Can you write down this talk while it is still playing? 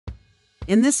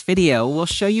In this video, we'll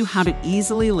show you how to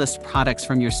easily list products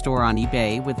from your store on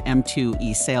eBay with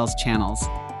M2E sales channels.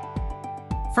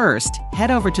 First, head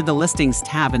over to the Listings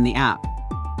tab in the app.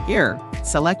 Here,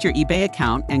 select your eBay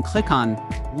account and click on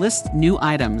List New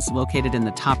Items located in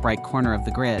the top right corner of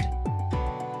the grid.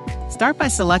 Start by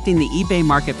selecting the eBay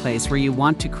marketplace where you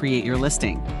want to create your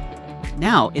listing.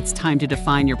 Now it's time to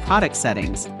define your product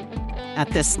settings. At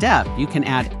this step, you can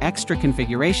add extra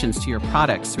configurations to your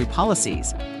products through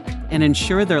policies and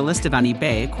ensure they're listed on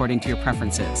eBay according to your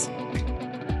preferences.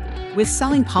 With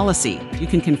Selling Policy, you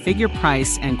can configure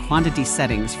price and quantity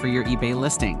settings for your eBay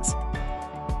listings.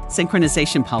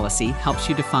 Synchronization Policy helps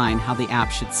you define how the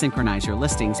app should synchronize your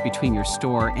listings between your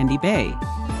store and eBay.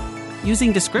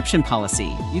 Using Description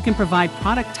Policy, you can provide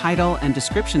product title and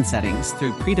description settings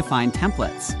through predefined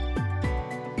templates.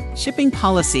 Shipping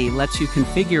Policy lets you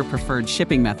configure preferred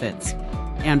shipping methods,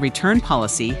 and Return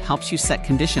Policy helps you set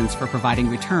conditions for providing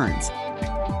returns.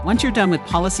 Once you're done with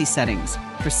policy settings,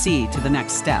 proceed to the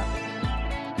next step.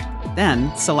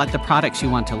 Then, select the products you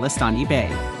want to list on eBay.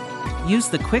 Use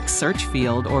the quick search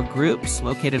field or groups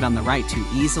located on the right to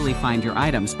easily find your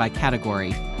items by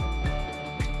category.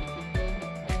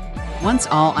 Once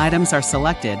all items are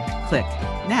selected, click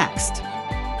Next.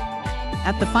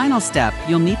 At the final step,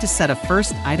 you'll need to set a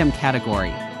first item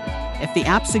category. If the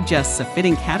app suggests a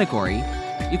fitting category,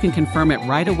 you can confirm it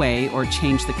right away or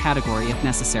change the category if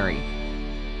necessary.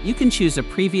 You can choose a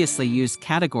previously used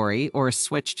category or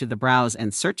switch to the Browse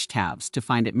and Search tabs to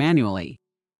find it manually.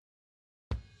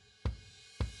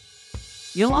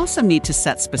 You'll also need to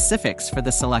set specifics for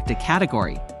the selected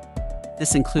category.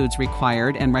 This includes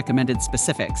required and recommended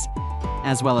specifics,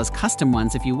 as well as custom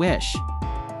ones if you wish.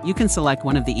 You can select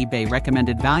one of the eBay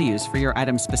recommended values for your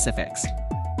item specifics,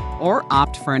 or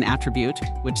opt for an attribute,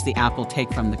 which the app will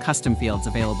take from the custom fields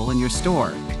available in your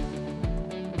store.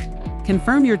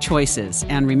 Confirm your choices,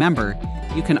 and remember,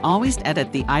 you can always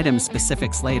edit the item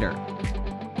specifics later.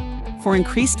 For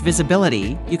increased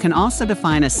visibility, you can also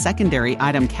define a secondary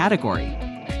item category.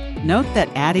 Note that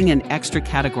adding an extra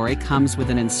category comes with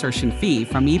an insertion fee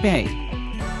from eBay.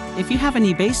 If you have an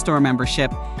eBay store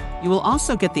membership, you will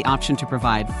also get the option to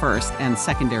provide first and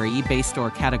secondary eBay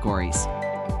store categories.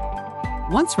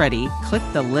 Once ready, click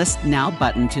the List Now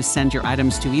button to send your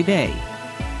items to eBay.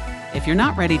 If you're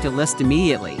not ready to list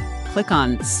immediately, click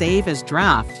on Save as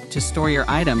Draft to store your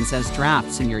items as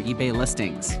drafts in your eBay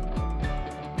listings.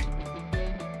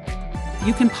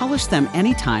 You can publish them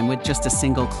anytime with just a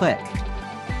single click.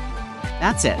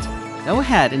 That's it. Go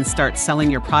ahead and start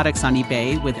selling your products on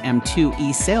eBay with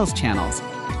M2E sales channels.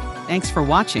 Thanks for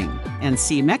watching, and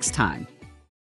see you next time.